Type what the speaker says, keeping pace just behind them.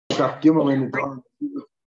Daf Gimel in the Darm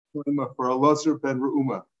for Elazar ben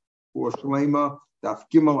Reuma for Shlema Daf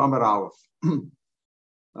Gimel Amar Aleph.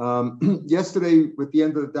 Yesterday, at the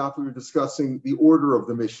end of the daf, we were discussing the order of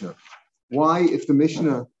the Mishnah. Why, if the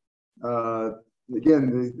Mishnah,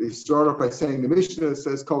 again, they start off by saying the Mishnah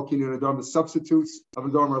says Kol Kinyan Nadarim, the substitutes of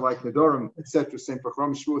Nadarim are like Nadarim, etc. Same for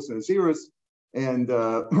Chram, Shavuos, and Aziris. And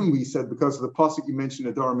we said because of the pasuk you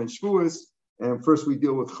mentioned Nadarim and Shavuos. And first we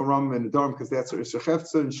deal with Charam and Nadarim because that's Isser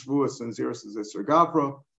Chefza, and Shavuos and Aziris is Isser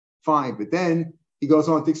Gavra. Fine, but then he goes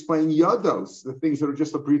on to explain Yados, the things that are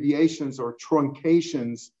just abbreviations or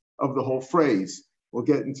truncations of the whole phrase. We'll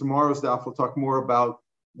get in tomorrow's daf, we'll talk more about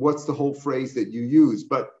what's the whole phrase that you use.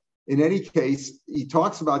 But in any case, he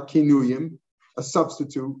talks about kinuyim, a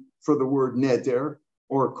substitute for the word neder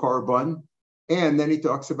or korban, and then he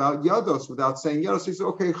talks about yados without saying yados. He says,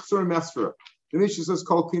 okay, chsur mesra. The Mishnah says,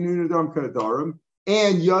 kol kinuyim nadarim kenadarim,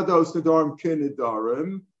 and yados nadarim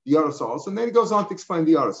kenadarim, yados also. And then he goes on to explain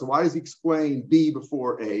the yados. So why does he explain B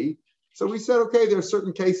before A? So we said, okay, there are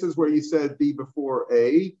certain cases where you said B before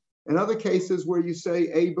A, and other cases where you say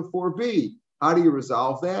A before B. How do you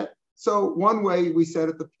resolve that? So one way we said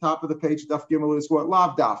at the top of the page, Daf Gimel is what?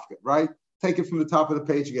 Lav Dafka, right? Take it from the top of the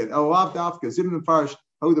page again. Oh, Lav Dafka, Zim the Farish,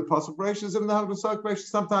 how the Pasuk Bereishis, Zim the Pasuk Bereishis.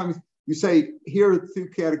 Sometimes you say, here are two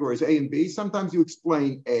categories, A and B. Sometimes you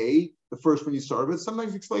explain A, the first one you start with.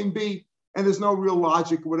 Sometimes you explain B, and there's no real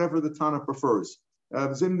logic, whatever the Tana prefers.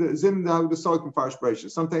 Sometimes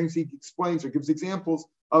he explains or gives examples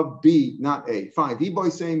of B, not A. Fine. V-boy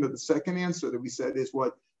saying that the second answer that we said is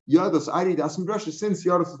what? Yados, Adi, Das, and Drasha. Since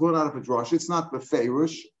Yados is learned out of a drush, it's not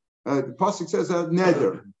beferish. The pasuk says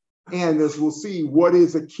neder. And as we'll see, what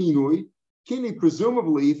is a kinui? Kinui,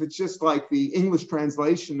 presumably, if it's just like the English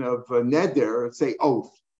translation of neder, say oath,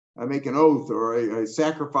 make an oath or a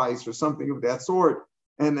sacrifice or something of that sort,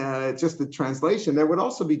 and just the translation, that would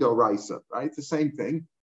also be doraisa, right? It's the same thing.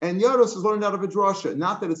 And Yados is learned out of a drasha.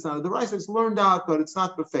 Not that it's not a doraisa, it's learned out, but it's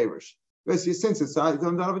not beferish. Since it's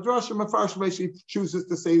learned out of a drasha, Mepharshim basically chooses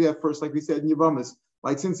to say that first, like we said in Yavamas.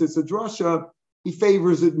 Like since it's a drasha, he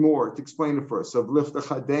favors it more to explain it first. So Lifta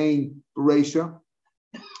Chadain Bereisha,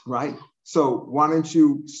 right? So why don't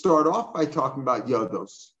you start off by talking about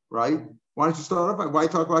Yados, right? Why don't you start off by why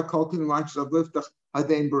talk about Kolkin and why don't you Lifta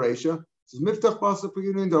Chadain Bereisha? Miftach Pasuk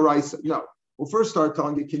Kinuyim Doraisa. No, we'll first start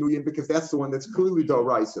telling you Kinuyim because that's the one that's clearly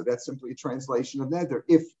Doraisa. That's simply a translation of Neder.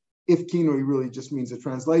 If Kinui really just means a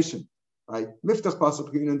translation, right? Miftach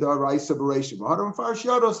Pasuk Kinuyim Doraisa Bereishim. Hadarim Farish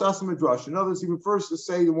Yados Asam Midrash. In others, he prefers to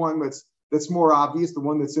say the one that's more obvious, the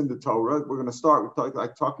one that's in the Torah. We're going to start with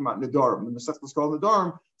talking about Nadarim. The Masech is called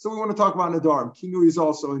Nadarim, so we want to talk about Nadarim. Kinui is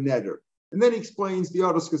also a Neder, and then he explains the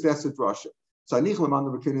Yados because that's a drasha. So Anich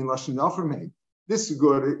Lemanda B'Kinin Lashon Nachrmei. This is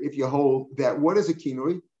good if you hold that. What is a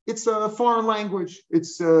kinui? It's a foreign language.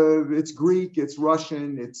 It's Greek, it's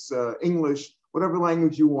Russian, it's English, whatever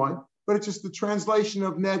language you want. But it's just the translation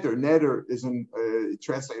of neder. Neder is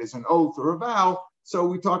translated as an oath or a vow. So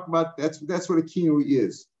we talk about that's what a kinui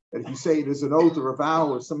is. That if you say it as an oath or a vow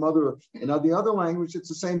or some other in the other language, it's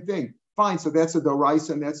the same thing. Fine. So that's a doraisa,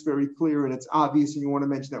 and that's very clear and it's obvious. And you want to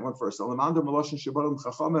mention that one first.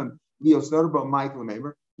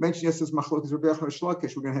 Mention yes as Machlokes Rabbi Yochanan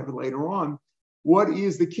Shlokish. We're going to have it later on. What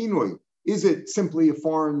is the kinui? Is it simply a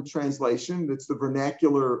foreign translation that's the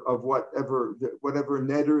vernacular of whatever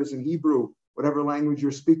neder is in Hebrew, whatever language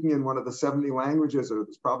you're speaking in, one of the 70 languages, or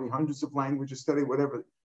there's probably hundreds of languages studied, whatever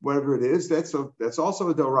it is, that's also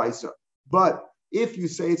a doraisa. But if you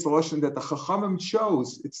say it's a lashon that the Chachamim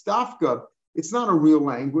chose, it's dafka, it's not a real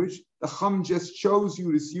language. The Chum just chose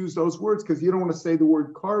you to use those words because you don't want to say the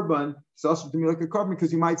word carbon. It's also to me like a carbon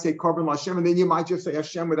because you might say carbon Hashem and then you might just say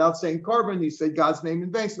Hashem without saying carbon. You say God's name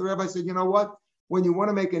in vain. So the rabbi said, you know what? When you want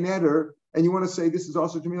to make an eder and you want to say this is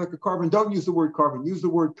also to me like a carbon, don't use the word carbon. Use the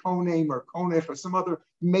word koname or konech or some other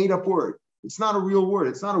made up word. It's not a real word.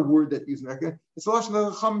 It's not a word that used. It's a lashon that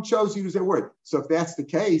the Chum chose to use that word. So if that's the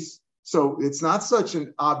case, so it's not such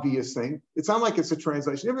an obvious thing. It's not like it's a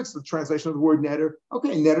translation. If it's the translation of the word neder,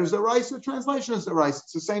 okay, neder is the rice, the translation is the rice.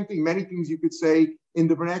 It's the same thing. Many things you could say in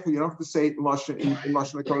the vernacular. You don't have to say it in Lashon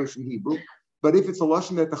HaKodesh in Hebrew. But if it's a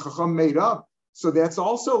Lashon that the Chacham made up, so that's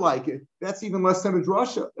also like it. That's even less than a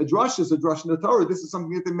drasha. A drasha is a drasha in the Torah. This is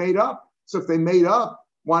something that they made up. So if they made up,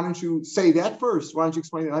 why don't you say that first? Why don't you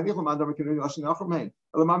explain it? How are you going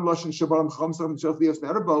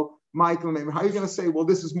to say, well,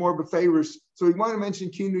 this is more of a favors? So we want to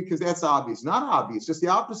mention kinui because that's obvious. Not obvious, just the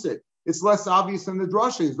opposite. It's less obvious than the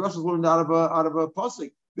drasha. The drasha is learned out of a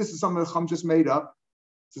pasuk. This is something the Chum just made up.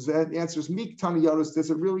 So the answer is Mik Tani Yados.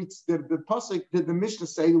 Does it really? Did the pasuk? Did the Mishnah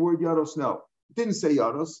say the word Yados? No, it didn't say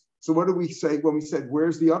Yados. So what do we say when we said,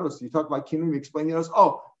 where's the Yados? You talk about Kinui, we explain Yados.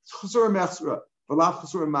 Oh,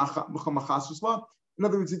 in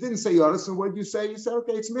other words, it didn't say Yados, and what did you say? You said,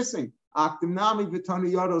 okay, it's missing. In other words, what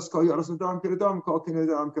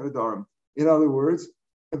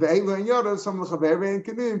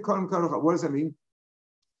does that mean?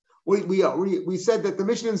 We said that the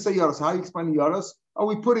Mishnah didn't say Yados. How do you explain Yados? Oh,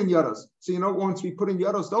 we put in Yados. So once we put in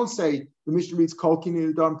Yados, don't say the Mishnah reads Kol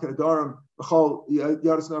Kinin Adam Kenadarim, B'chol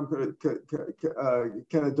Yados Adam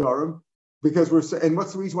Kenadarim, because we're saying, and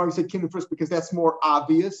what's the reason why we said Kinin first? Because that's more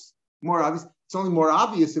obvious. More obvious. It's only more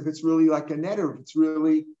obvious if it's really like a netter, if it's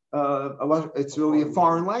really a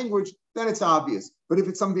foreign language, then it's obvious. But if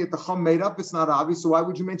it's something that the Chum made up, it's not obvious. So why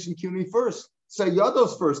would you mention Kinin first? Say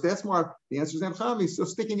Yados first. That's more. The answer is Nemchami. So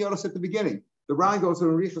sticking Yados at the beginning. The Ran goes to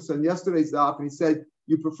Riches on yesterday's daf, and he said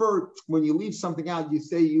you prefer when you leave something out. You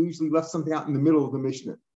say you usually left something out in the middle of the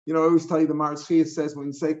Mishnah. I always tell you the Maharatz Chiyah says when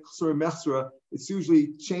you say Chsur Mechsra, it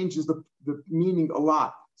usually changes the meaning a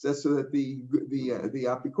lot. So that the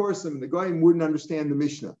Apikorasim and the Goyim wouldn't understand the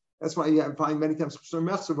Mishnah. That's why you find many times Chsur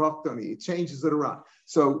Mechsra V'Achtoni. It changes it around.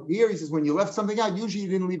 So here he says when you left something out, usually you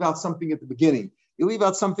didn't leave out something at the beginning. You leave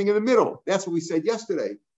out something in the middle. That's what we said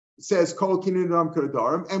yesterday. It says Kol Kinin Adam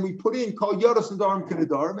Kenadarim, and we put in Kol Yados Nadarim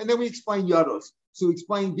Kenadarim, and then we explain Yados. So we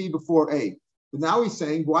explain B before A. But now he's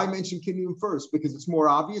saying, why mention Kinin first? Because it's more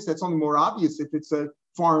obvious. That's only more obvious if it's a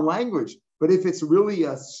foreign language. But if it's really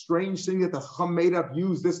a strange thing that the Chacham made up,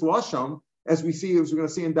 use this Lashon, as we're going to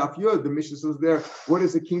see in Daf Yud, the Mishnah says there, what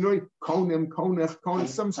is a Kinoi? Konim, Konech, Konech,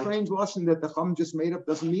 some strange Lashon that the Chacham just made up,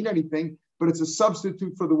 doesn't mean anything, but it's a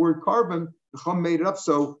substitute for the word carbon. The Chacham made it up,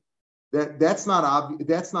 so that's not obvious.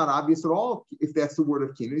 That's not obvious at all if that's the word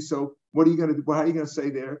of Kinui. So what are you going to do? How are you going to say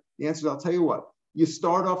there? The answer is, I'll tell you what. You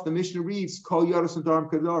start off, the Mishnah reads Kol Yados Nadarim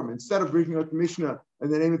Kenadarim. Instead of bringing out the Mishnah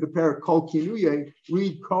and the name of the parak Kol Kinuye,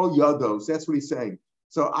 read Kol Yados. That's what he's saying.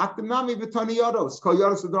 So Akdim Nami V'Tani Yados Kol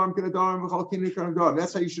Yados Nadarim Kenadarim V'Kol Kinuye Kenadarim.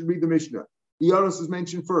 That's how you should read the Mishnah. The Yados is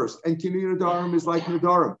mentioned first, and Kinuye Nadarim is like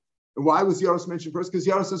Nadarim. And why was Yados mentioned first? Because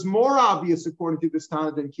Yados is more obvious according to this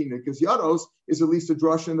Tana than Kinui. Because Yados is at least a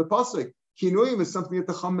drasha in the pasuk. Kinuyim is something that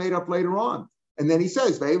the Chum made up later on. And then he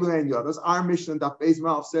says, Yados. Our Mishnah Daf Beis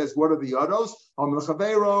Malach says, what are the Yados?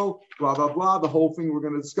 Blah blah blah. The whole thing we're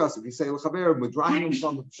going to discuss. If you say L'Chavero,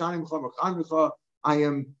 I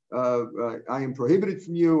am prohibited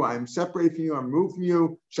from you. I am separated from you. I'm removed from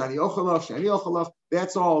you. Shani Ochalach.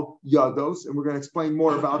 That's all Yados, and we're going to explain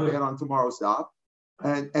more about that on tomorrow's daf.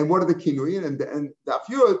 And what are the Kinuyim? And Daf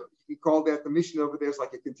Yud, we call that the Mishnah over there is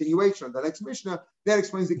like a continuation of the next Mishnah that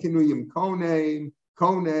explains the Kinuyim, Kones,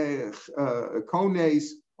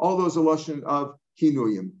 all those allusion of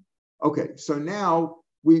Kinuyim. Okay, so now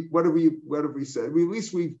what have we said? At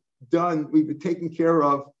least we've been taking care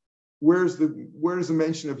of where's the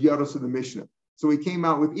mention of Yados in the Mishnah. So we came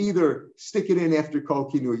out with either stick it in after Kol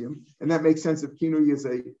Kinuyim, and that makes sense if Kinui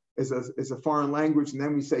is a foreign language, and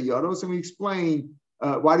then we say Yados, and we explain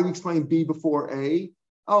why do we explain B before A?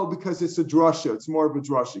 Oh, because it's a drasha. It's more of a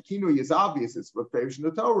drasha. Kinui is obvious. It's a farish in the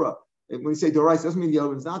Torah. And when you say Dorais, doesn't mean the other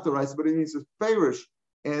one's not Dorais, but it means it's farish.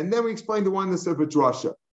 And then we explain the one that's of a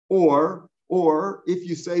drasha. Or if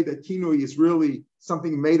you say that Kinui is really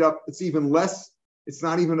something made up, it's even less. It's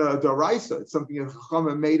not even a Doraisa. It's something that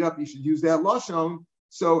Chacham made up. You should use that lashon.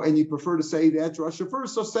 So, and you prefer to say that drasha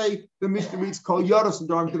first. So say the Mishnah reads Kol Yados and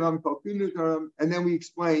Darim Kedam Kol Kinui, and then we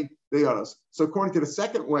explain the Yados. So according to the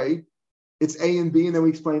second way, it's A and B, and then we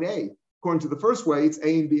explain A. According to the first way, it's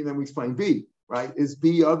A and B, and then we explain B. Right? Is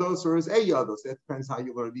B Yados or is A Yados? That depends how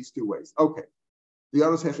you learn these two ways. Okay. The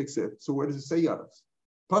Yados Hechik Siv. So where does it say Yados?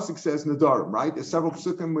 Pasuk says Nadarim, right? There's several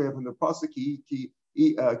psukim. We have in the Pasuk Ki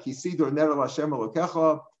Sidor Neder Lashem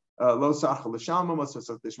Elokecha Lo Sachal L'Shalma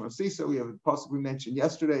Masasach Dishma Sisa. We have a pasuk we mentioned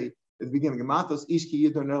yesterday at the beginning of Matos. Ish Ki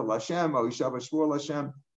Yidor Neder Lashem O Ishav Shvur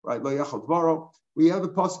Lashem. Right? Lo Yachal Dvaro. We have the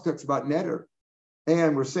pasuk talks about Neder,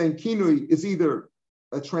 and we're saying Kinui is either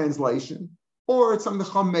a translation or it's something the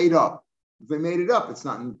Chum made up. If they made it up, it's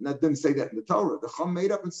not. Didn't say that in the Torah. The Chum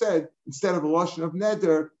made up and said instead of a lashon of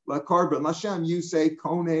neder like carbon lashem, you say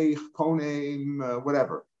konei,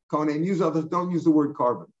 whatever. Konei. Use others. Don't use the word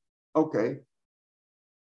carbon. Okay.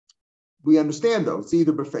 We understand though. It's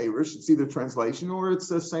either beferish, it's either translation, or it's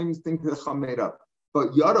the same thing that the Chum made up.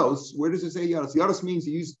 But Yados, where does it say Yados? Yados means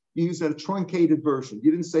you use a truncated version. You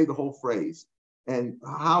didn't say the whole phrase. And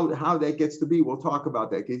how that gets to be, we'll talk about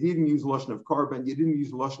that. Because you didn't use lashon of carbon, you didn't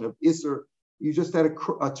use lashon of iser. You just had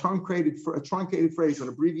a truncated phrase, an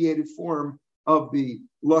abbreviated form of the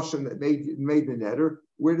lashon that made the neder.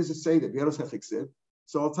 Where does it say that?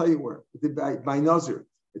 So I'll tell you where. By Nazir.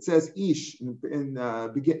 It says ish in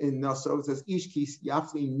Naso. It says ish ki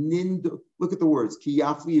yafli nind. Look at the words ki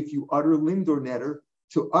yafli. If you utter lind or netter,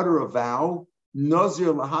 to utter a vow,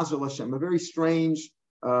 nazir lahazir lashem. A very strange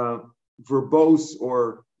verbose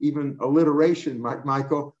or even alliteration,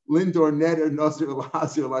 Michael. Lind or netter nazir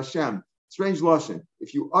lahazir lashem. Strange lashon.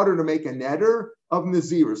 If you utter to make a netter of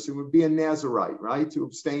Nazirus, it would be a Nazirite, right? To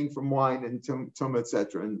abstain from wine and tum,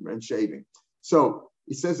 etc., and shaving. So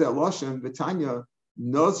he says that lashon, Vitanya,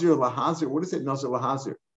 Nazir lahazir. What is it, Nazir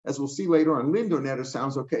lahazir? As we'll see later on, lind or netter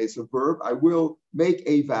sounds okay. It's a verb. I will make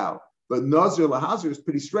a vow. But Nazir lahazir is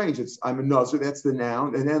pretty strange. It's I'm a Nazir. That's the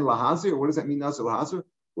noun, and then lahazir. What does that mean, Nazir lahazir?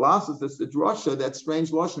 Lahazir. That's the drasha. That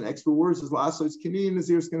strange lashon. Extra words is lahazir. It's kini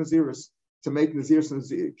Nazirus Nazirus. To make Nazirus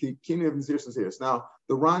Nazirus. Now,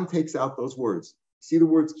 the Ran takes out those words. See the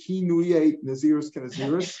words kinuye Nazirus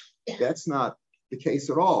Nazirus? That's not the case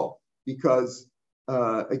at all. Because,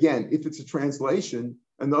 again, if it's a translation,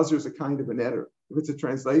 a Nazir is a kind of a netter. If it's a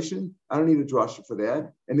translation, I don't need a drasha for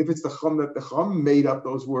that. And if it's the Chum that the Chum made up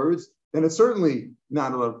those words, then it's certainly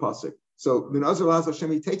not a pasuk. So the Nazir Lahaz Hashem,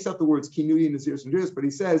 he takes out the words kinuye Nazirus Nazirus, but he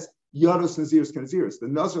says Yadus Nazirus Nazirus. The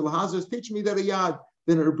Nazir Lahaz is teach me that a yad.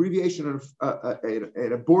 Then an abbreviation of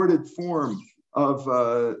an aborted form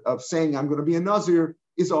of saying I'm going to be a Nazir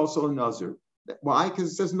is also a Nazir. Why?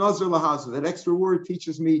 Because it says Nazir lahazir. That extra word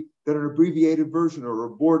teaches me that an abbreviated version or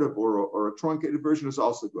abortive or a truncated version is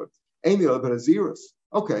also good. Amy but a Nazirus.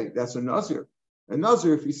 Okay, that's a Nazir. A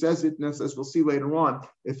Nazir, if he says it, as we'll see later on,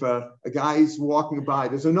 if a guy's walking by,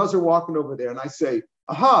 there's a Nazir walking over there, and I say,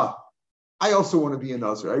 aha, I also want to be a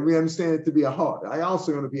Nazir. I understand it to be a ha. I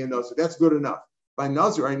also want to be a Nazir. That's good enough. By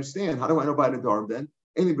Nazir, I understand. How do I know by Nadarim then?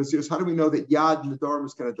 How do we know that Yad Nadarim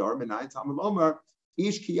is Kanadarim? And Nine Talmud Omar,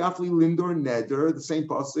 Ish Kiyafli Lindor Neder, the same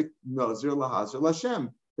pasuk, Nazir Lahazir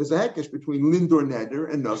Lashem. There's a hekesh between Lindor Neder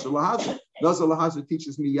and Nazir Lahazir. Nazir Lahazir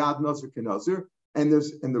teaches me Yad Nazir Kanazir, and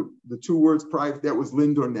the two words prior to that was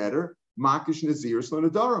Lindor Neder, Makish Nazir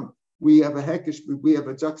Nadarim. We have a hekesh, we have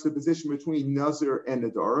a juxtaposition between Nazir and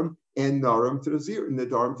Nadarim and Narim to Nazir,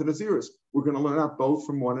 Nadarim to Naziris. We're going to learn out both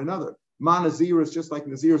from one another. Ma Nazirus, just like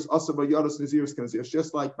Nazirus, Asaba Yadus Nazirus Nazirus,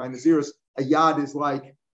 just like by Nazirus, a Yad is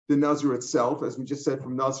like the Nazir itself, as we just said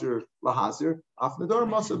from Nazir Lahazir. Af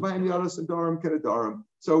Nadarim Asaba Yadus Nadarim Kenadarim.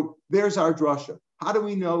 So there's our drasha. How do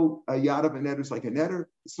we know a Yad of a netter is like a netter?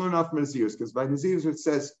 It's learned out from Nazirus, because by Nazirus it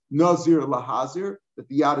says Nazir Lahazir, that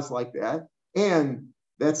the Yad is like that. And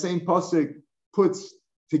that same pasuk puts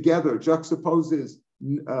together, juxtaposes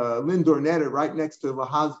Lindor netter right next to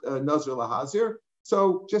Nazir Lahazir.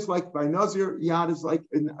 So just like by Nazir, Yad is like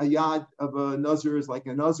a Yad of a Nazir is like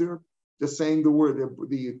a Nazir. Just saying the word,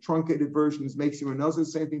 the truncated versions makes you a Nazir.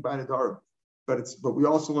 Same thing by Nadarim, but we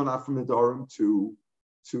also learn out from Nadarim to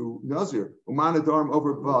Nazir. Uman Nadarim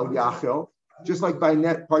over Bal Yachel, just like by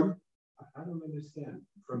net. Pardon? I don't understand.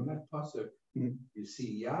 From that pasuk, you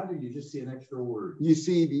see Yad, or you just see an extra word? You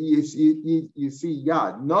see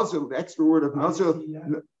Yad. Nazir, the extra word of Nazir.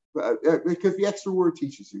 Because the extra word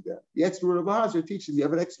teaches you that. The extra word of Lahazir teaches you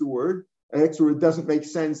have an extra word. An extra word doesn't make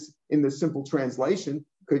sense in the simple translation,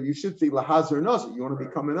 because you should see Lahazir Nazir. You want to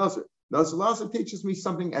become a Nazir. Nazir Lahazir teaches me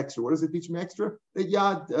something extra. What does it teach me extra? That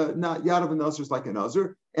Yad of a Nazir is like a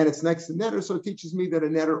Nazir, and it's next to Netter, so it teaches me that a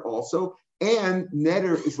Netter also. And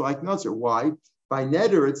Netter is like Nazir. Why? By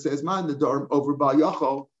Netter, it says, Man Nadarim over Bal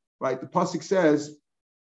Yachol, right? The pasuk says,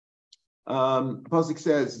 Ish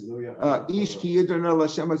ki yidrna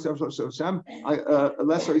l'Hashem lesser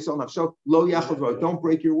yisol nafsho lo yachol. Don't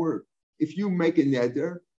break your word. If you make a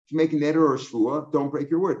neder, or a shvua, don't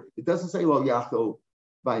break your word. It doesn't say lo yachol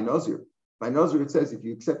by Nazir. By Nazir, it says if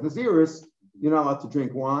you accept Nazirus, you're not allowed to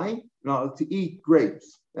drink wine, you're not allowed to eat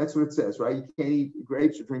grapes. That's what it says, right? You can't eat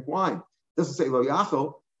grapes or drink wine. It doesn't say lo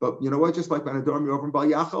yachol, but you know what? Just like by Nadarim, you're over by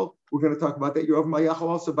Yachol. We're going to talk about that. You're over by Yachol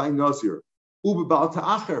also by Nazir. Uba bal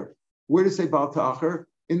ta'acher. Where does it say Baal Ta'acher?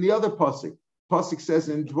 In the other pasuk. Pasuk says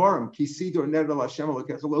in Dvarim, Kisidor Neder L'Hashem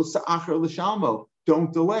Elokecha Lo Sa'acher L'Shalmo.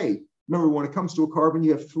 Don't delay. Remember, when it comes to a carbon,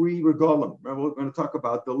 you have three regalim. Remember, we're going to talk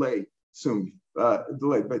about delay soon.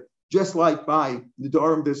 Delay. But just like by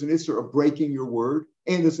Nadarim, there's an issue of breaking your word,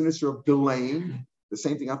 and there's an issue of delaying. The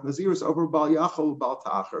same thing after Nazir is over Baal Yachol, Baal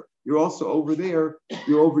Ta'acher. You're also over there,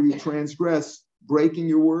 you transgress, breaking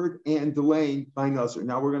your word and delaying by Nazir.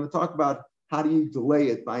 Now we're going to talk about how do you delay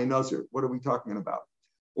it by a Nazir? What are we talking about?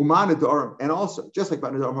 Umanadarim, and also, just like by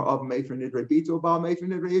Nadarim of Mefer Nidre Bito, about Mefer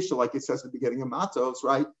Nidre Isha, like it says at the beginning of Matos,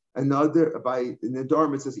 right? Another by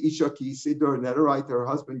Nadarim, it says Isha ki Sidor Nederite, her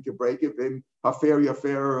husband can break it, in Hafer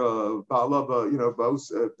Yafer, Balav,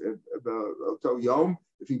 Bos, Yom.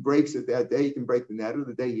 If he breaks it that day, he can break the neder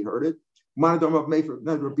the day he heard it. Manadam of Mefer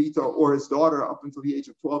Neder Bito or his daughter up until the age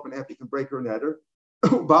of 12 and a half, he can break her neder.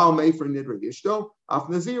 Baal Mefer Neder Ishto. Af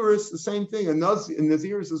Naziris, the same thing. And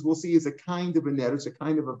Naziris, as we'll see, is a kind of a neder. It's a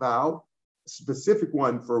kind of a vow, a specific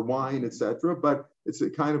one for wine, etc. But it's a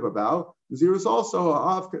kind of a vow. Naziris also,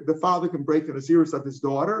 the father can break the Naziris of his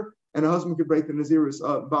daughter, and a husband can break the Naziris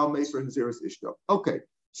of Baal Mefer and Naziris Ishto. Okay,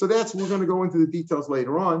 so we're going to go into the details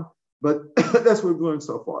later on, but that's what we've learned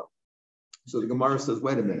so far. So the Gemara says,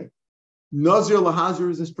 wait a minute. Nazir Lahazir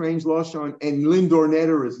is a strange lashon, and Lindor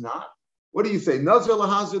Neder is not. What do you say? Nazir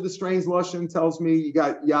Lahazir, the strange lashon, tells me you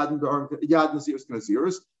got Yad Naziris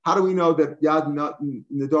Naziris. How do we know that Yad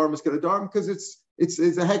Nadarim is Kedarim? Because it's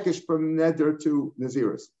a hekesh from Neder to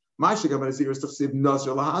Naziris. Ma'ashigam Naziris Tachsiv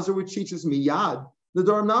Nazir Lahazir, which teaches me Yad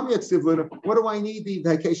Nadarim Nami Yatzivlina. What do I need the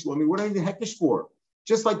hekesh? What do I need the hekesh for?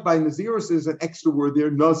 Just like by Naziris is an extra word there,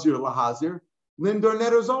 Nazir Lahazir. Lindor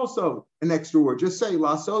Neder is also an extra word. Just say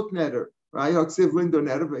Lasot Neder. Right? Haksiv Lindor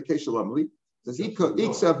Neder v'Keshalamli. Says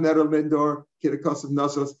Iksav Neder Lindor Kidakasav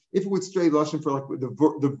Nasos. If it would stray lashon for like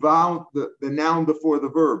the noun before the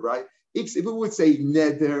verb, right? If it would say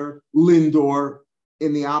Neder Lindor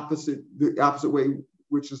in the opposite way,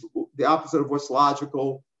 which is the opposite of what's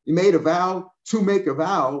logical. You made a vow to make a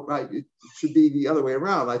vow, right? It should be the other way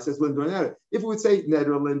around. Like it says Lindor Neder. If it would say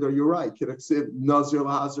Neder Lindor, you're right. Kidakasav Nazir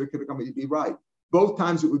Lahazir Kidakam, you'd be right. Both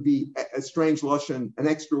times it would be a strange lashon, an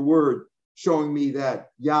extra word, showing me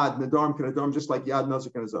that Yad Nadarim Kedarim, just like Yad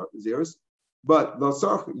Nazir Kedarim. But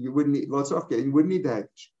you wouldn't need that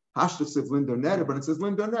Hashtasif Lindor Neder, but it says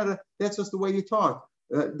Lindor Neder. That's just the way you talk.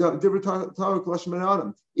 Even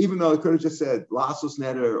though it could have just said Lasos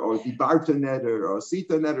Neder or Dibarta Neder or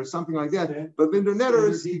Sita Neder, something like that. But Lindor Neder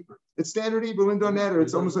is standard Hebrew. Lindor Neder,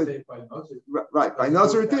 it's almost like right. By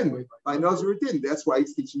Nazir it didn't. By Nazir it didn't. That's why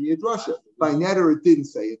it's teaching me a drasha. By Neder it didn't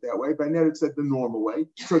say it that way. By Neder it said the normal way.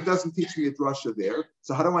 So it doesn't teach me a drasha there.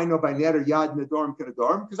 So how do I know by Neder Yad Nadarim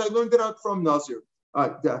Kedarim? Because I learned it out from Nazir.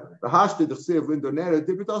 The hashta the chsiv Lindor Neder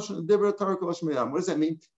dibra Torah kolash meyam. What does that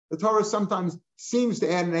mean? The Torah sometimes seems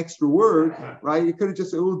to add an extra word, right? It could have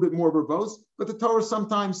just said a little bit more verbose, but the Torah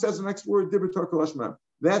sometimes says an extra word, dibra Torah kolash meyam.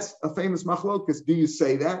 That's a famous machlokas. Do you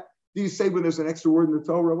say that? Do you say when there's an extra word in the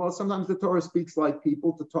Torah? Well, sometimes the Torah speaks like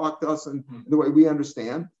people to talk to us in the way we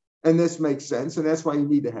understand, and this makes sense, and that's why you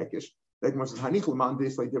need the hekesh. That's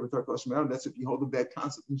if you hold of that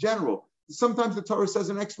concept in general. Sometimes the Torah says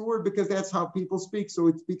an extra word because that's how people speak, so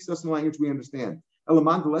it speaks to us in a language we understand. He says,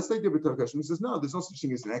 no, there's no such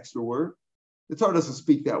thing as an extra word. The Torah doesn't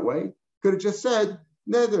speak that way. Could have just said,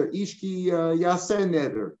 neder, ishki yaseh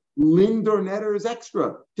neder. Lindor neder is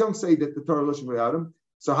extra. Don't say that the Torah lashon without him.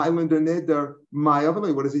 So high lindor neder,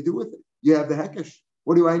 ma'avale, what does he do with it? You have the hekesh.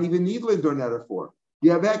 What do I even need lindor neder for?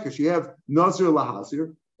 You have hekesh. You have nazir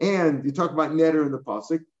lahazir, and you talk about neder in the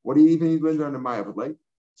pasuk. What do you even need lindor neder ma'avale? It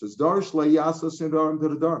says darsh le'yasa sindarim to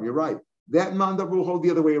the darim. You're right. That mandab will hold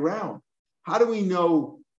the other way around. How do we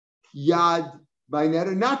know Yad by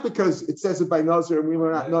Neder? Not because it says it by Nazir and we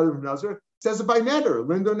learn not Nazir from Nazir. It says it by Neder.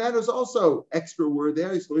 Lindor Neder is also extra word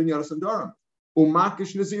there. He's learning Yad Sandarim.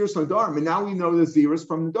 Umakish Nazir Sandarim. And now we know the Naziris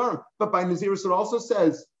from Nadarim. But by Naziris it also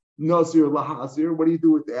says Nazir Lahazir. What do you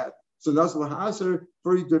do with that? So Nazir Lahazir,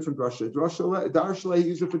 very different drasha. Darshaleh,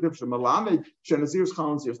 use it for different. Malamed, Shenaziris,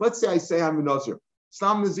 Chalanziris. Let's say I'm a Nazir.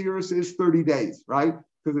 Stam Naziris is 30 days, right?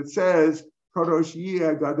 Because it says Kadosh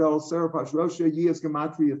Yeh Gadol Serapash Rosha Yeh is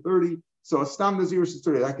Gematria 30. So a Stam Nazir is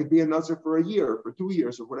 30. That could be a Nazir for a year, for 2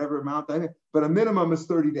 years, or whatever amount that is. But a minimum is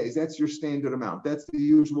 30 days. That's your standard amount. That's the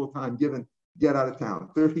usual time given. Get out of town.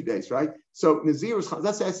 30 days, right? So Nazir is.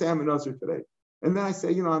 Let's say I say I'm a Nazir today, and then I say,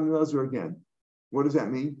 I'm a Nazir again. What does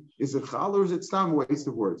that mean? Is it Chal or is it Stam? Waste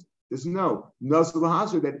of words. There's no Nazir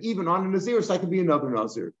Lahazir that even on a Nazir, so I could be another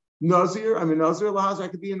Nazir. Nazir, I'm a Nazir Lahazir. I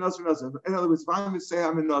could be a Nazir. In other words, if I'm going to say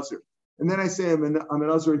I'm a Nazir. And then I say I'm a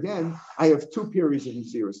Nazir again, I have 2 periods of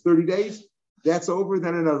Naziris. 30 days, that's over,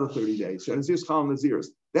 then another 30 days. Naziris Chal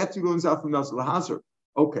Naziris. That's who goes out from Nazir Lahazir.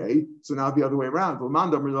 Okay, so now the other way around.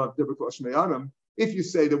 If you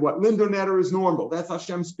say that what Lindor Neder is normal, that's how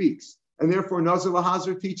Hashem speaks. And therefore Nazir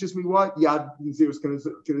Lahazir teaches me what? Yad Naziris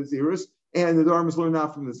Naziris, and the Dharma is learned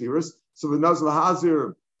out from Naziris. So the Nazir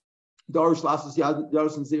Lahazir, Darish Lasses Yad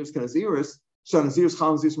Naziris Naziris. How does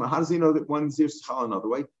he know that one Nazir is Chal another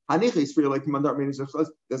way? There's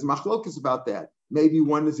machlokas about that. Maybe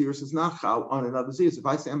one Nazir is not Chal on another Nazir. If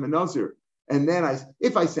I say I'm a Nazir, and then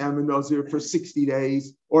if I say I'm a Nazir for 60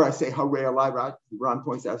 days, or I say Harei Alai, Ron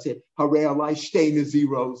points out, I say Harei Alai Shtei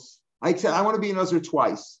Naziros. I said I want to be a Nazir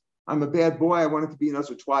twice. I'm a bad boy. I wanted to be a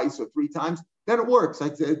Nazir twice or 3 times. Then it works.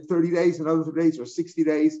 I said 30 days, another 30 days, or 60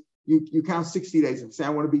 days. You count 60 days and say I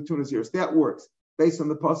want to be 2 Nazirs. That works based on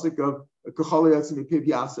the pasuk of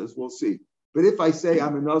as we'll see. But if I say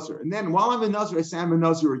I'm a Nazir, and then while I'm a Nazir, I say I'm a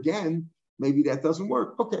Nazir again, maybe that doesn't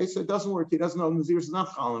work. Okay, so it doesn't work. He doesn't know Naziris is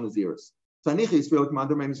not Chal and Naziris. Tanichis feel like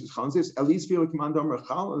Mandar Menis is Chal and Naziris. At least feel like Mandar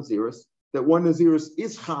Chal and Naziris, that one Naziris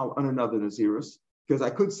is Chal on another Naziris. Because I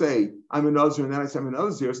could say I'm a Nazir and then I say I'm a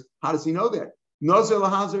Naziris. How does he know that? Nazir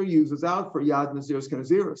Lahazir uses out for Yad Naziris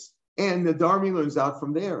Kanaziris. And the Darmi learns out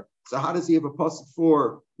from there. So how does he have a pasuk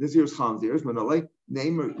for Naziris Chal and Naziris? Manole,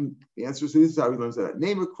 name the answer is this is how he learns that.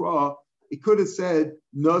 Name a Kra. It could have said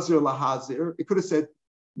Nazir Lahazir. It could have said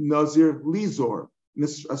Nazir Lizor.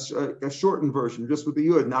 A shortened version, just with the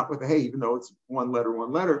yud, not with the hey, even though it's one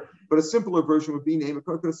letter. But a simpler version would be name a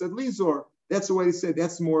Kra. Could have said Lizor. That's the way to say it.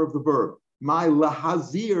 That's more of the verb. My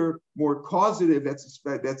lahazir, more causative, it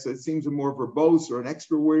seems a more verbose or an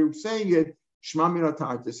extra way of saying it, shma min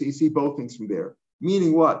atarta. So you see both things from there.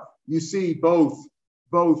 Meaning what? You see both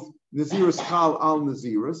Naziris Chal al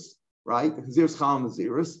Naziris, right? Naziris Chal al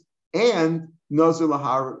Naziris, and Nazir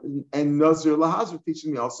Lahazir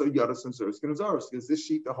teaching me also Yadas and Zeris and Azaris, because this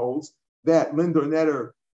sheet holds that Lindor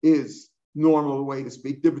Netter is normal way to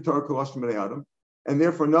speak, Dibitar Kolosh Adam, and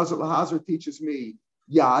therefore Nazir Lahazir teaches me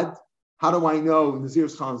Yad. How do I know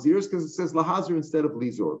Nazir's Chal Naziris? Because it says Lahazir instead of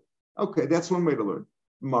Lizor. Okay, that's one way to learn.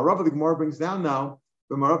 Marava, the Gemara brings down now,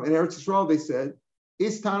 but Marava in Eretz Yisrael, they said,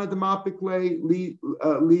 Istana Demapikle, he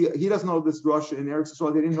doesn't hold this drasha. In Eretz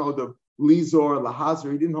Yisrael, they didn't hold the Lizor,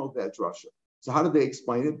 Lahazir, he didn't hold that drasha. So how did they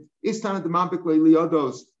explain it? Istana Demapikle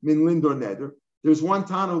Liodos min Lindor Neder. There's one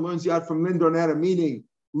Tana who learns Yad from Lindor Neder, meaning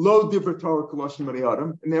Lo Divra Torah Koloshim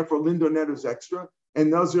Mariadim, and therefore Lindor Neder is extra.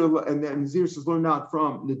 And Nazir and Naziris is learned out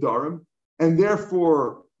from Nidarim. And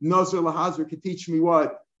therefore, Nazir Lahazir could teach me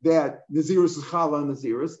what? That Naziris is Chala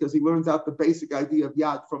Naziris, because he learns out the basic idea of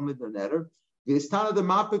Yad from Lindor Neder. V'istana de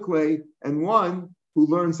Mapikle, and one who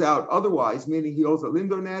learns out otherwise, meaning he holds that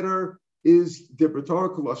Lindor Neder is Dibra Torah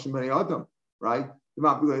Koloshim Bnei Adam, right?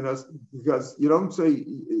 Because you don't say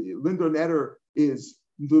Lindor Neder is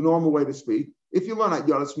the normal way to speak. If you learn out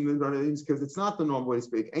Yadas from Lindor Neder, because it's not the normal way to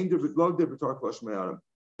speak. Ain't Lo Dibra Torah Koloshim Bnei Adam.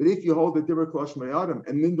 But if you hold the Dibra Kolosh Adam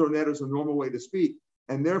and Lindor Neder is a normal way to speak,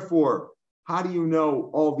 and therefore, how do you know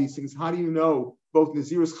all these things? How do you know both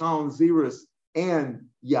Naziris Chal Naziris and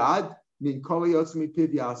Yad? Min Kol Yotzmi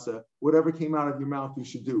Piv Yasa, whatever came out of your mouth, you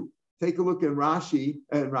should do. Take a look in Rashi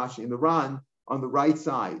in the Ran on the right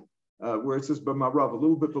side, where it says B'Marav, a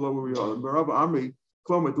little bit below where we are. B'Marav Amri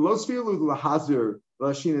Klomer Delos Filu Lahazir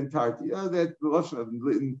Lashin and Tarti. That the Lashon of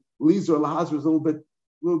Lizor Lahazir is a little bit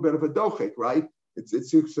of a dochek, right? It's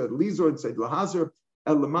said Lizor and said Lahazir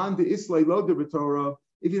Elaman de Islay Lo de Torah.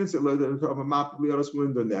 If you didn't say Lo de Torah, Map Liodos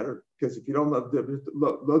Lindor Neder, because if you don't love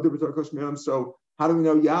Lo de Torah Koshmerim, so how do we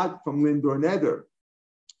know Yad from Lindor Neder,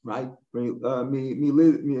 right? Lo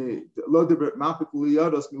de Map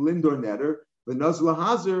Liodos Lindor Neder, but Nazir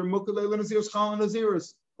Lahazir Mukale Naziris Chal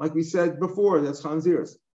Naziris, like we said before, that's Chal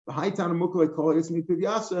Naziris. The high town of Mukale Kol Yitzmi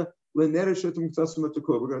Pivyasa Leneder Shetum Ksasum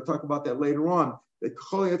Atukul. We're going to talk about that later on. That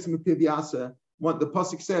Kol Yitzmi Pivyasa. What the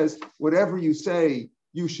pasuk says, whatever you say,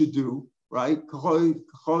 you should do, right? It says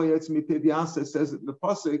it in the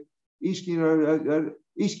pasuk, Ishki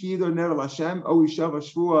either ner Hashem, O Ishav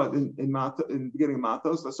Shvua in beginning of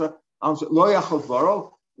Matos, Lo Yachol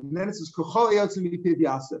Dvaro, and then it says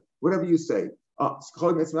whatever you say.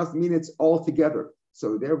 Mean it's all together.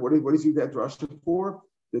 So there, what is you that drasha for?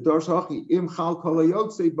 The Darsh Hachi im chal kol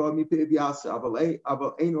hayotze ba mipe biasa aval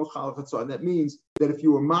eino chal chatzah. And that means that if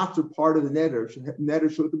you were matter part of the neder should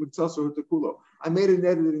the kulo. I made a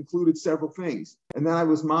neder that included several things, and then I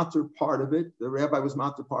was matter part of it. The rabbi was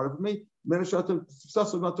matter part of me. If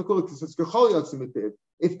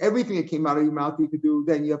everything that came out of your mouth you could do,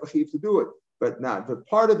 then you have a chiv to do it. But not the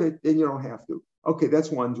part of it, then you don't have to. Okay, that's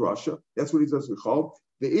one drasha. That's what he does with chol.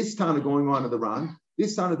 The istana going on in the Ran.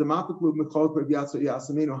 This time of the Mapaklu Mekol Yaso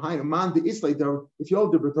Yasamino Hainu Man the Islay though, if you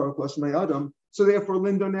hold Dibrator Klash Adam, so therefore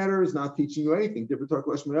Lindor Neder is not teaching you anything. Dibrator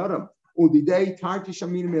Klash Adam. Udi day Tarti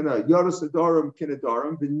Shamin Mina, Yoros Adorum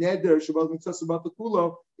Kinadarum, the Neder Shabbat Mitzvah about the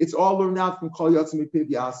Kulo, it's all learned out from Kol Yatsami Piv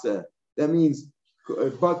Yasa. That means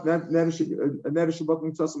but Neder Shabbat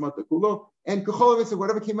Mitzvah about the Kulo, and Kachol said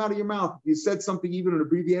whatever came out of your mouth, you said something even an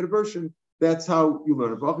abbreviated version, that's how you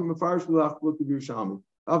learn it.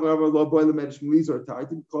 He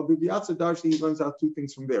learns out two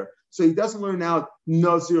things from there. So he doesn't learn out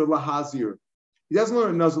Nazir Lahazir. He doesn't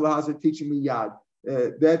learn Nazir Lahazir teaching me Yad.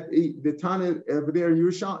 That the Tana over there in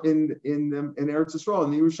Eretz Yisrael,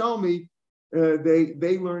 in the Yerushalmi,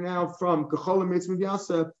 they learn out from Kachol Mitzvah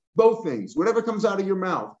Yasa both things. Whatever comes out of your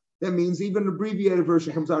mouth, that means even an abbreviated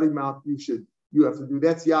version comes out of your mouth. You have to do.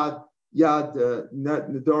 That's Yad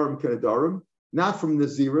Nadarim Kenadarim. not from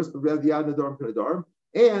Naziris, but rather Yad Nadarim Kedarim,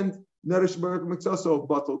 and Neder Shebarak Miksaso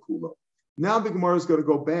Batal Kulo. Now the Gemara is going to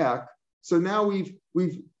go back. So now we've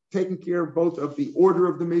taken care of both of the order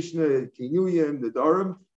of the Mishnah, Kinuyim,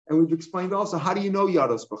 Nadarim, and we've explained also how do you know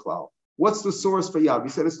Yados Bechlal? What's the source for Yad? We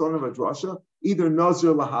said it's one of a drasha, either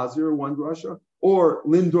Nazir Lahazir, one drasha, or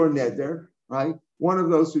Lindor Neder, right? One of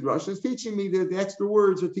those two drashas teaching me that the extra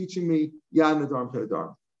words are teaching me Yad Nadarim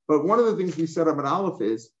Kedarim. But one of the things we said about Aleph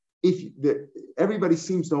is everybody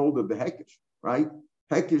seems to hold of the Hekish, right?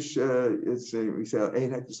 Hekish, we say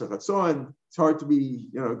Ein Hekish Chatzon. It's hard to be,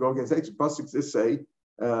 go against Hekish. Pasuk just say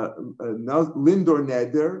Lindor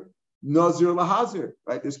Neder, Nazir Lahazir,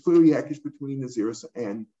 right? There's clearly Hekish between Naziris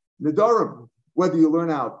and Nadarim. Whether you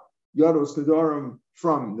learn out Yados Nadarim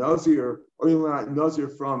from Nazir or you learn out Nazir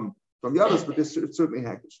from Yados, but there's certainly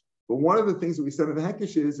Hekish. But one of the things that we said in the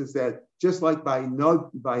Hekish is that just like by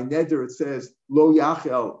Neder it says Lo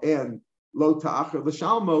Yachel and Lo Ta'achel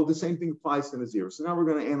L'Shalmo, the same thing applies to Nazir. So now we're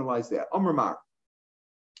going to analyze that. Amar Mar.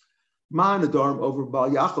 Ma Nadarim over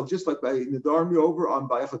Bal Yachel, just like by Nadarim you're over on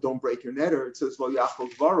Bal Yachel, don't break your Neder. It says Lo Yachel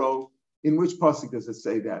Dvaro. In which pasuk does it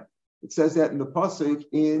say that? It says that in the pasuk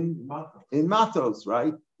in Matos,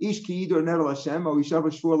 right? Ish ki yidur neder Hashem o yishav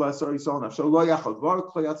shvur la'asar yisrael nafsho lo yachal dvar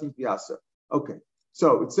kol yatzim v'yasa. Okay,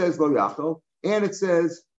 so it says lo yachal and it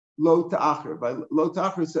says lo ta'acher. By lo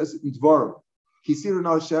ta'acher it says in dvarim ki yidur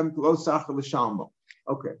neder Hashem lo sacher l'shalmo.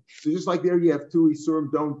 Okay, so just like there you have two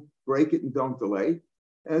isurim, don't break it and don't delay.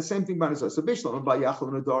 And same thing by Nazar. So bishlam by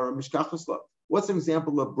yachal nadarim mishkachasla. What's an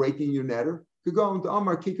example of breaking your neder? Could go into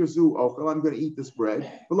Amar Kikerzu Ochel, I'm going to eat this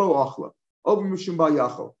bread, below Ochla. Over Mishum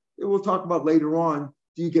Bayachel. We'll talk about later on,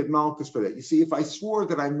 do you get malchus for that? You see, if I swore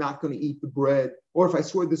that I'm not going to eat the bread, or if I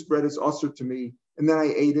swore this bread is usher to me, and then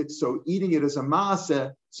I ate it, so eating it as a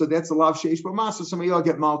maaseh, so that's a lav sheish b'maaseh, some of y'all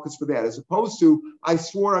get malchus for that, as opposed to, I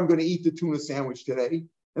swore I'm going to eat the tuna sandwich today,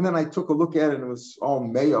 and then I took a look at it and it was all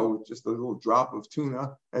mayo with just a little drop of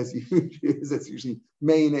tuna, as usually is. That's usually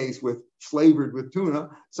mayonnaise flavored with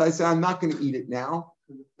tuna. So I said, I'm not going to eat it now.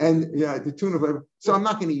 And the tuna flavor. So I'm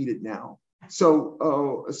not going to eat it now. So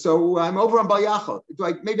I'm over on Bayachal.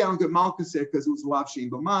 Like maybe I don't get malchus there because it was lav shein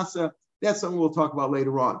b'masa. That's something we'll talk about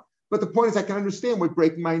later on. But the point is, I can understand what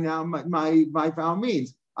breaking my vow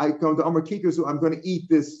means. I come to Amar Kikar, so I'm going to eat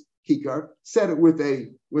this kikar, said it with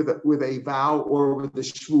a vow or with the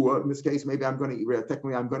shvua. In this case, maybe I'm going to eat.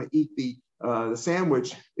 Technically, I'm going to eat the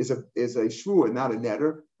sandwich is a shvua, not a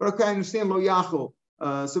neder. But okay, I understand lo yachol.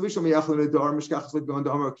 So vishlam yachol nedar mishkachas legon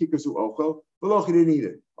to amar kikar zu ochel. V'loch he didn't eat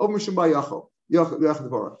it. Over mishum ba yachol. Yachol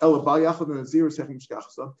devar. Ela ba yachol and naziris hechem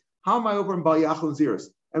mishkachas. How am I over in ba yachol and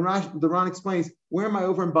naziris? And the Ran explains, where am I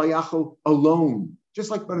over in ba yachol alone?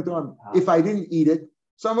 Just like Banadam. If I didn't eat it,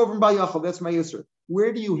 so I'm over in ba yachol. That's my yisur.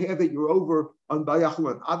 Where do you have that you're over on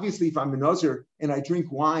Bayachlan? Obviously, if I'm a Nazir and I drink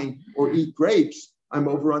wine or eat grapes, I'm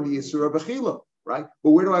over on the Yisur of Achila, right?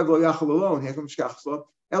 But where do I have Lo Yachal alone? Hechem Shkachsla.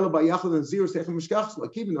 Ela Bayachal and Zir Hechem Shkachsla.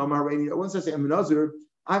 Keeping on my rainy. Once I say I'm a Nazir,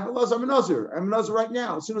 I'm a Nazir. I'm a Nazir right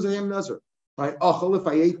now. As soon as I am a Nazir, right? Achal, if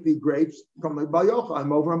I ate the grapes, come like Bayocha.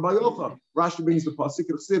 I'm over on Bayocha. Rashi brings the pasuk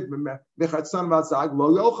of Sib Mechatsan Vatzag Lo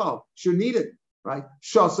Yochal. Shouldn't eat it. Right?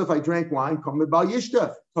 Shas, if I drank wine, come with Bal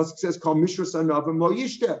Yishta. Pasuk says, "Call Mishras Anavim Lo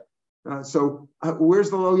Yishta." So where's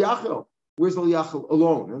the Lo Yachel? Where's the Lo Yachel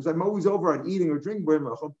alone? As I'm always over on eating or drinking,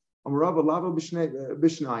 I'm Rabba Lava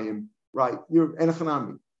Bishnayim. Right? You're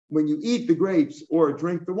Enochanami. When you eat the grapes or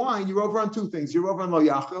drink the wine, you're over on two things. You're over on Lo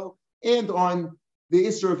Yachel and on the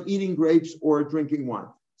issue of eating grapes or drinking wine.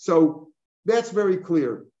 So that's very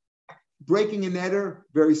clear. Breaking a neder,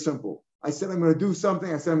 very simple. I said I'm going to do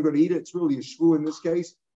something. I said I'm going to eat it. It's really a shvu in this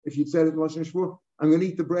case. If you'd said it in Lashon shvu, I'm going to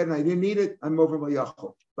eat the bread and I didn't eat it, I'm over in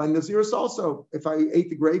Bayachol. By Naziris also, if I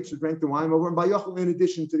ate the grapes or drank the wine, I'm over in Bayachol in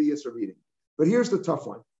addition to the Yisr of eating. But here's the tough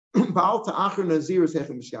one. We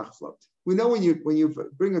know when you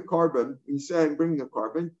bring a carbon, you say I'm bringing a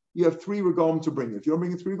carbon, you have 3 regalim to bring. If you don't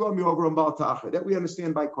bring 3 regalim, you're over on Baal Ta'achar. That we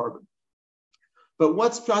understand by carbon. But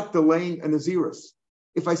what's not delaying a Naziris?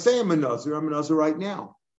 If I say I'm a Nazir right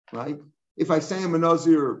now. Right? If I say I'm a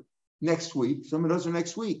Nazir next week, so I'm a Nazir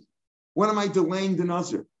next week. When am I delaying the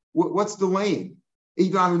Nazir? What's delaying?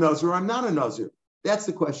 Either I'm a Nazir or I'm not a Nazir. That's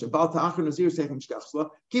the question. Baal Ta'achar Nazir Sechem Shkachsla.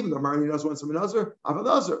 Keeping the Marni Nazir once I'm a Nazir, I'm a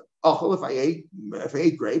Nazir. Achol, if I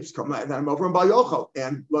ate grapes, come then I'm over in Bayochel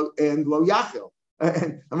and Lo Yachel.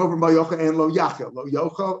 And I'm over in Bayochel and Lo Yachel. Lo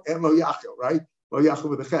Yochel and Lo Yachel, right? Lo Yachel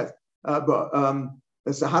with a chet.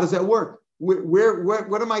 So how does that work?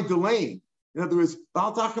 What am I delaying? In other words,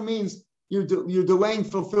 Baal Ta'achar means you're delaying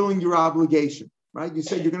fulfilling your obligation, right? You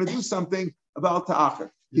said you're going to do something about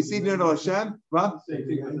Ta'achar. You see, Hashem, what?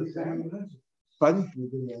 Pardon?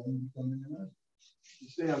 You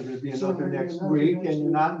say I'm going to be a Nazir next week, and you're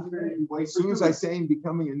not wait. As soon as I say I'm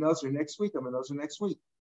becoming a Nazir next week, I'm a Nazir next week.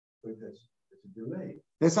 But it's a delay.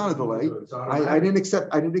 That's not a delay. I didn't accept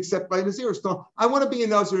by Nazir. So I want to be a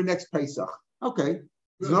Nazir next Pesach. Okay.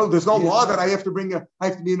 There's no law that I have to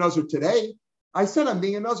be a Nazir today. I said I'm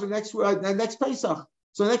being a Nazir next Pesach.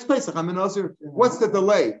 So next Pesach, I'm a Nazir. What's the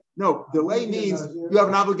delay? No, delay means you have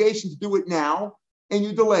an obligation to do it now, and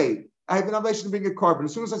you delay. I have an obligation to bring a carbon.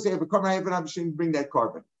 As soon as I say I have a carbon, I have an obligation to bring that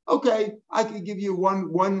carbon. Okay, I can give you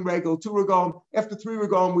one regal, 2 regal. After 3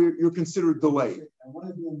 regal, you're considered delayed. I want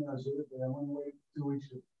to be a Nazir, but I want to wait 2 weeks.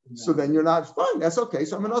 So then you're not fine. That's okay.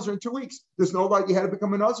 So I'm a Nazir in 2 weeks. There's no right you had to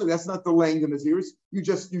become a Nazir. That's not delaying the Nazirs. You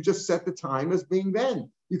just set the time as being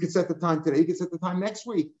then. You can set the time today. You can set the time next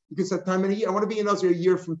week. You can set the time in a year. I want to be a Nazir a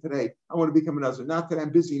year from today. I want to become a Nazir. Not today. I'm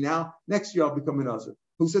busy now. Next year I'll become a Nazir.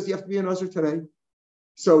 Who says you have to be a Nazir today?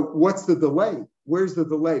 So what's the delay? Where's the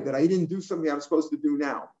delay? That I didn't do something I'm supposed to do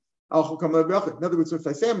now. In other words, if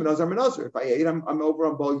I say I'm a Nazir, I'm a Nazir. If I ate, I'm over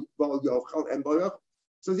on Bal Yochel and Bal Yochel.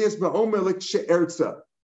 So yes, Ba'omelik she'ertza.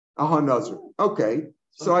 Aha, Nazir. Okay.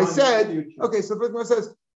 So I said, okay, so the first one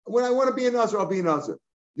says, when I want to be a Nazir, I'll be a Nazir.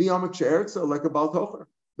 The Yamak she'ertza, like a Bal Tocher.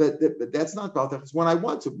 But that's not Bal Tocher. It's when I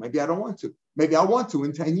want to. Maybe I don't want to. Maybe I'll want to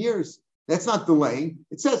in 10 years. That's not delaying.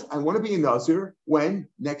 It says, I want to be a Nazir when?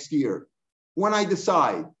 Next year. When I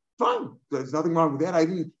decide. Fine. There's nothing wrong with that.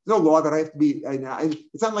 There's no law that I have to be.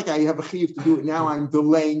 It's not like I have a chiyuv to do it now. I'm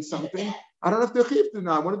delaying something. I don't have to chiyuv to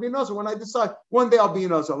now. I want to be a Nazir when I decide. One day I'll be a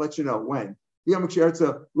Nazir. I'll let you know when. I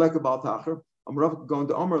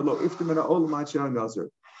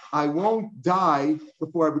won't die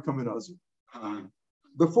before I become a Nazir.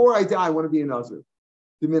 Before I die, I want to be a Nazir.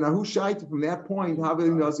 From that point,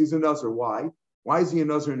 he's a Nazir. Why? Why is he a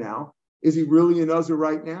Nazir now? Is he really a Nazir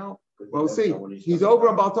right now? Well, see, he's over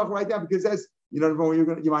on Baal Tach right now because that's, you don't know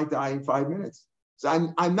when you might die in 5 minutes. So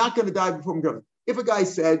I'm not going to die before I'm going. If a guy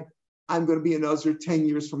said, I'm going to be a Nazir 10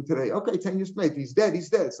 years from today, okay, 10 years from today, if he's dead, he's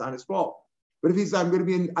dead. It's not his fault. But if he says, I'm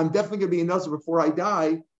definitely going to be a Nazir before I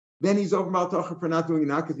die, then he's over Baal Tach for not doing it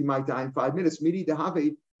now because he might die in 5 minutes. Midi to have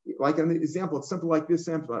like an example, it's something like this.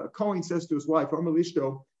 A Kohen says to his wife,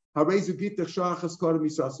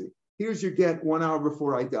 here's your get 1 hour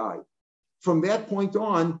before I die. From that point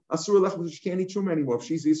on, she can't eat truma anymore. If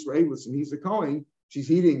she's Israelis and he's a Kohen, she's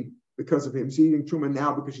eating because of him. She's eating truma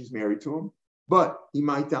now because she's married to him. But he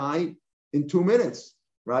might die in 2 minutes,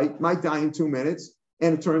 right? Might die in 2 minutes.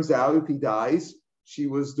 And it turns out if he dies, she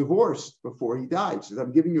was divorced before he died. She says,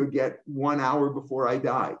 I'm giving you a get 1 hour before I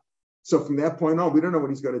die. So from that point on, we don't know when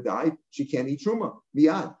he's going to die. She can't eat truma.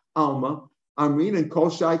 Miyad, Alma, Amrin, and Kol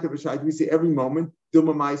Shaita V'Shaita. We say every moment,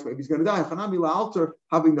 Dilma Mais, maybe he's going to die. Chanami La'alter,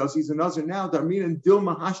 having those, he's a Nazir now. Darmin and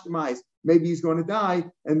Dilma Hashtamais, maybe he's going to die,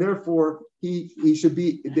 and therefore he should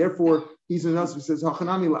be. Therefore he's a Nazir. He says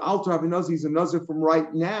Chanami La'alter, having those, he's a Nazir from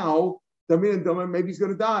right now. Darmin and Dilma, maybe he's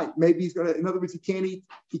going to die. Maybe he's going to. In other words, he can't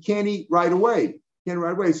eat right away. Can't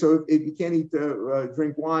right away. So if you can't eat,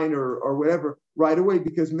 drink wine or whatever right away,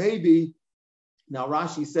 because maybe now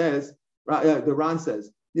Rashi says, the Ran says.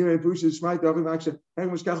 It's not like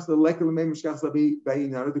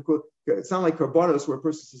karbanos where a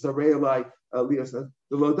person says "Arei Elai Liyos."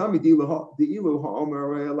 The lodami di'ilu ha'omer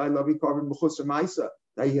Arei Elai lavi carbon mechusar ma'isa.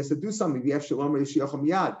 That he has to do something. The Shalom Yishiacham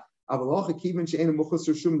Yad. Avalocha kiven she'enu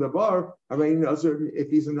mechusar shum davar. Arei Nazir. If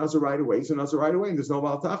he's a Nazir right away, he's a Nazir right away, and there's no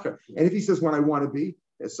Baal Tacher. And if he says when I want to be,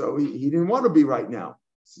 so he didn't want to be right now.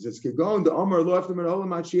 So just keep going. The Omer lo after Olam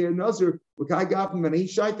Machir Nazir. L'kai gapim and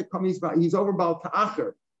he's shy to come. He's over Baal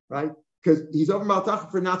Tacher. Right? Because he's over Baal Tacher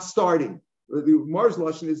for not starting. The Mars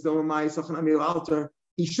Lashon is the altar.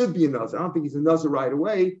 He should be a Nazir. I don't think he's a Nazir right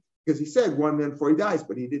away because he said 1 minute before he dies,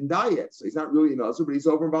 but he didn't die yet. So he's not really a Nazir, but he's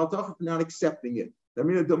over Baal Tacher for not accepting it. I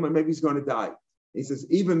mean, maybe he's going to die. He says,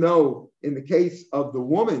 even though in the case of the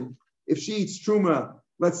woman, if she eats Truma,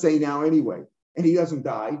 let's say now anyway, and he doesn't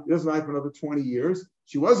die, he doesn't die for another 20 years,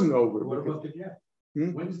 she wasn't over. What about the get?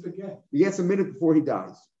 When's the get? He gets a minute before he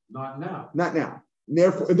dies. Not now. Not now.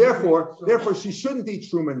 Therefore, she shouldn't eat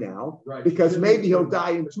truma now, right, because maybe he'll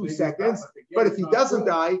die in 2 seconds. But if he doesn't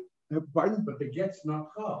die, pardon? But the get's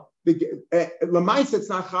not chal. Lamaisa, it's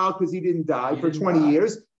not chal because he didn't die for 20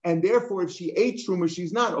 years, and therefore, if she ate truma,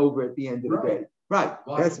 she's not over at the end of the day. Right.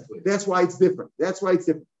 That's why it's different.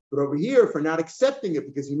 But over here, for not accepting it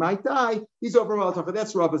because he might die, he's over Baal Tacher.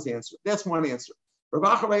 That's Rabba's answer. That's one answer.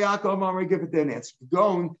 Rav Acharai Yaakov Amar give it an answer.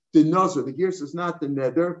 Kagon, the Nazir. The gears is not the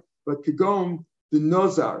nether, but Kagon, the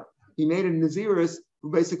Nazar. He made a Naziris for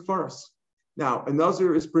basic forest. Now, a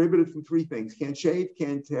Nazir is prohibited from 3 things: can't shave,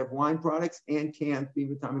 can't have wine products, and can't be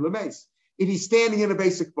Matami Lameis. If he's standing in a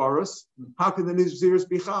basic forest, how can the Naziris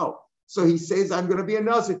be chal? So he says, I'm going to be a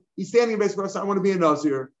Nazir. He's standing in the base for us. I want to be a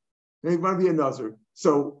Nazir. I want to be a Nazir.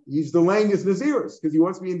 So he's delaying his Naziris because he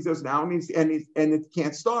wants to be in Naziris now and it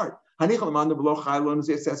can't start. That's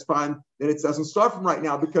fine that it doesn't start from right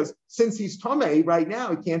now because since he's Tomei right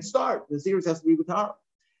now, it can't start. Naziris has to be with Tara.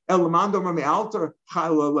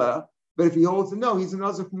 But if he holds no, he's a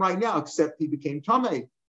Nazir from right now, except he became Tomei.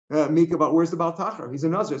 Mika, but where's the Baal Tachar? He's a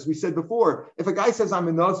Nazir. As we said before, if a guy says I'm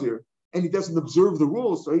a Nazir and he doesn't observe the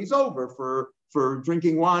rules, so he's over for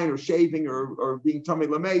drinking wine or shaving or being Tomei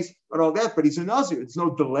Lameis and all that, but he's a Nazir. It's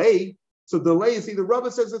no delay. So delay is either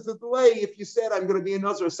Rava says it's a delay. If you said I'm going to be a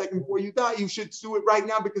Nazir a second before you die, you should do it right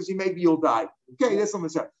now because maybe you'll die. Okay, that's what I'm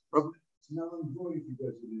saying. It's null and void if he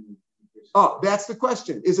does it in. Oh, that's the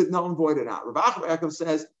question. Is it null and void or not? Rav Acha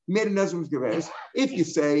says, made a Nazirus Geveres. If you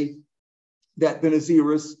say that the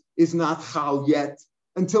Nazirus is not Chal yet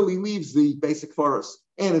until he leaves the basic forest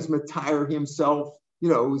and is Matire himself,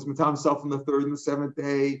 he's Matire himself on the third and the seventh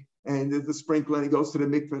day, and the sprinkler, and he goes to the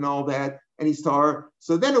mikveh and all that, and he's tar.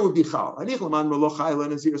 So then it would be Chal. It's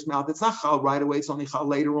not Chal right away, it's only Chal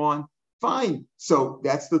later on. Fine. So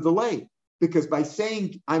that's the delay. Because by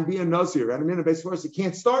saying I'm being Nazir and I'm in a base force, it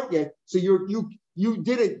can't start yet. So you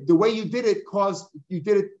did it the way you did it caused you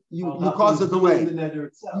caused a delay.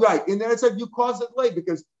 Right. And then it said you caused a delay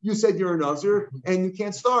because you said you're a Nazir and you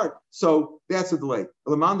can't start. So that's a delay.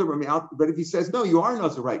 But if he says no, you are a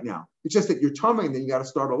Nazir right now. It's just that you're tummy and then you got to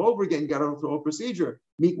start all over again. You got to go through a whole procedure.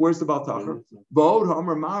 Where's the Baal Tachar? Bod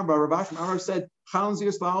Homer Mar Ravash Mar said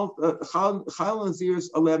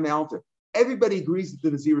everybody agrees that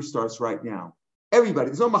the Nazir starts right now. Everybody.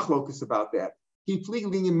 There's no machlokus about that. Keep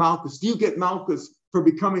fleeing in Malchus. Do you get Malchus for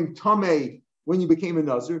becoming Tomei when you became a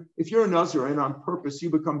Nazir? If you're a Nazir and on purpose you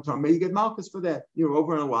become Tomei, you get Malchus for that. You're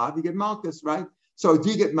over in a lot, you get Malchus, right? So do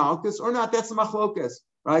you get Malchus or not? That's the machlokus,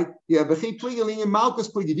 right? Yeah, but keep fleeing in Malchus,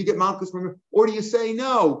 please. Do you get Malchus from, or do you say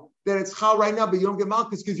no, that it's Chal right now, but you don't get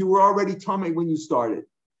Malchus because you were already Tomei when you started?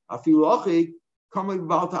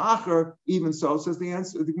 Even so, says the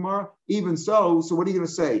answer, the Gemara, even so what are you going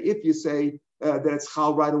to say? If you say that it's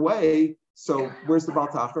Chal right away, so where's the Baal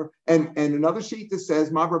Tachar? And another sheet that says,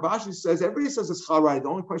 Ma'abar Bashi says, everybody says it's Chal right. The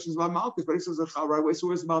only question is about Malchus, but he says it's Chal right away, so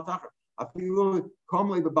where's the Baal Tachar?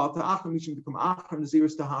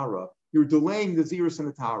 You're delaying the Zirus and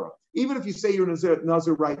the Tahara. Even if you say you're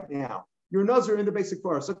Nazir right now, you're a Nazir in the basic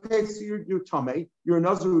forest. Okay, so you're Tameh. You're a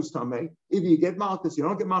Nazir who's Tameh. If you get Malchus, you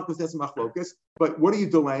don't get Malchus, that's Machlokas. But what are you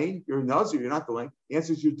delaying? You're a Nazir, you're not delaying. The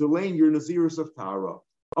answer is you're delaying your Nazirus of Tahara.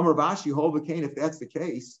 Amar Vashi, Holvakain, if that's the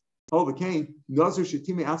case, Holvakain, Nazir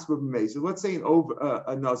Shetime Aspa B'mezid. Let's say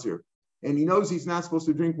a Nazir, and he knows he's not supposed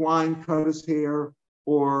to drink wine, cut his hair,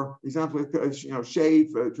 or he's not supposed to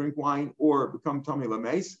shave, drink wine, or become Tameh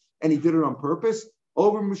Lameis, and he did it on purpose.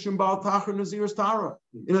 Over Mishum Baal Tachar Nazirus Tara.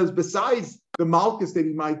 Besides the Malchus that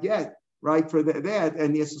he might get, right, for that,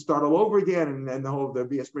 and he has to start all over again, and the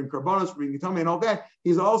be a spring Karbonos, bring Tummy and all that,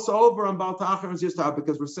 he's also over on Baal Tachar Nazirus Tara,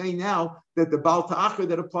 because we're saying now that the Baal Tachar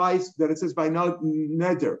that applies, that it says by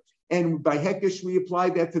Neder, and by Hekesh we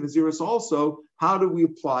apply that to the Nazirus also. How do we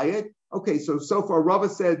apply it? Okay, so far Rava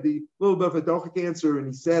said the little bit of a dochik answer, and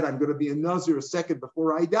he said, I'm going to be a Nazir a second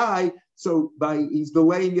before I die. So he's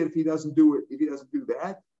delaying it if he doesn't do it, if he doesn't do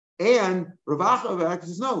that. And Rav Acha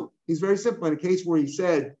says, no, he's very simple. In a case where he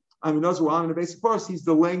said, I'm a Nazir while I'm in a basic force, he's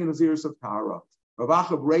delaying the Nazirus of Tara. Rav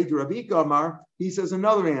Acha Brei Rabbi Amar, he says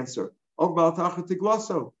another answer.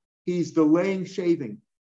 He's delaying shaving.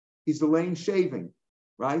 He's delaying shaving,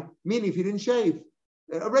 right? Meaning if he didn't shave,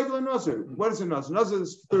 a regular Nazir. What is a Nazir? Nazir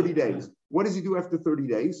is 30 days. What does he do after 30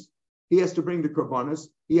 days? He has to bring the Karbonos,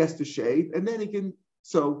 he has to shave, and then he can,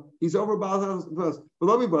 so he's over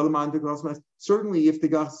certainly if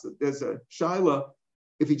there's a Shaila,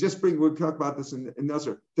 if he just we'll talk about this in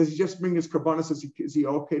Nazir, does he just bring his Karbonos, is he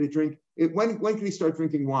okay to drink? When can he start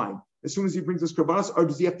drinking wine? As soon as he brings his Karbonos, or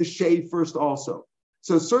does he have to shave first also?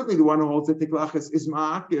 So certainly the one who holds that Tiklachas is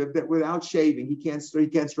ma'akiv, that without shaving he can't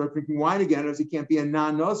start drinking wine again, as he can't be a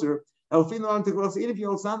non-Nazir. Even if he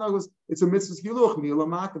holds non-Nazir, it's a mitzvah giluch mi'ula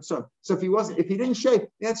ma'akiv. So if he didn't shave,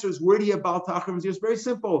 the answer is where do you have Baal Tachar? It's very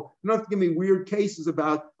simple. You don't have to give me weird cases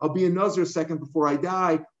about I'll be a Nazir a second before I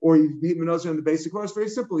die, or you be a Nazir in the basic course. Very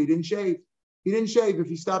simple. He didn't shave. He didn't shave. If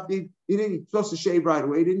he stopped, he's supposed to shave right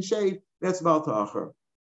away. He didn't shave. That's Baal Tachar.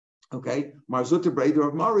 Okay, Marzuta Breder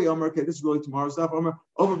of Mari Omer. Okay, this is really tomorrow's stuff. Omer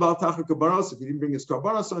over Baal Tachar Karbonos if he didn't bring his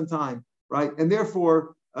Karbonos on time, right? And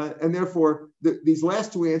therefore, these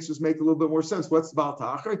last two answers make a little bit more sense. What's the Baal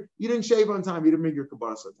Tachar? You didn't shave on time. You didn't bring your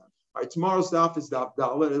Karbonos on time. All right, tomorrow's stuff is Daf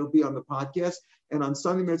Dalet. It'll be on the podcast, and on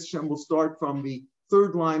Sunday Mitzvah we'll start from the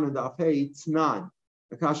third line of Daf Hey Tznan.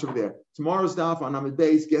 Akash over there. Tomorrow's daf on Amud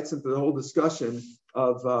Beis gets into the whole discussion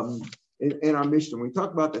of in our Mishnah. When we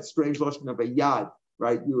talk about that strange lashon of a yad,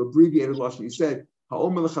 right? You abbreviated lashon. You said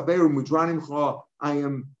ha'omer lechaveru mudranim cha. I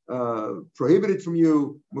am prohibited from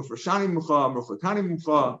you. Mufrashanim mucha, murchatanim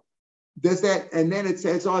mucha. Does that? And then it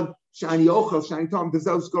says on shani ochel, shani tom. Does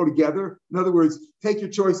those go together? In other words, take your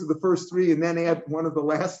choice of the first three and then add one of the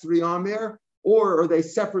last three on there, or are they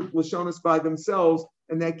separate lashonos by themselves?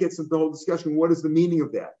 And that gets into the whole discussion. What is the meaning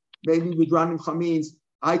of that? Maybe mudranim cha means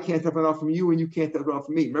I can't have enough from you and you can't have enough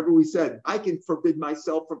from me. Remember we said I can forbid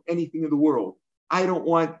myself from anything in the world. I don't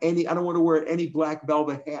want to wear any black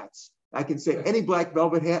velvet hats. I can say any black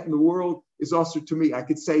velvet hat in the world is also to me. I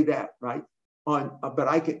could say that, right? On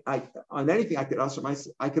anything I could usher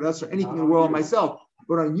anything in the world on myself.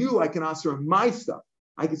 But on you, I can usher my stuff.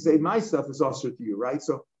 I can say my stuff is usher to you, right?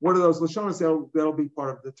 So what are those lashonos? That'll be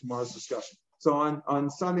part of tomorrow's discussion. So on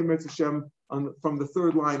Sunday, Mitzvah Shem, from the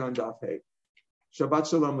third line on Daf Hey. Shabbat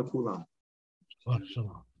Shalom L'Kulam. Shabbat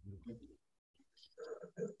Shalom.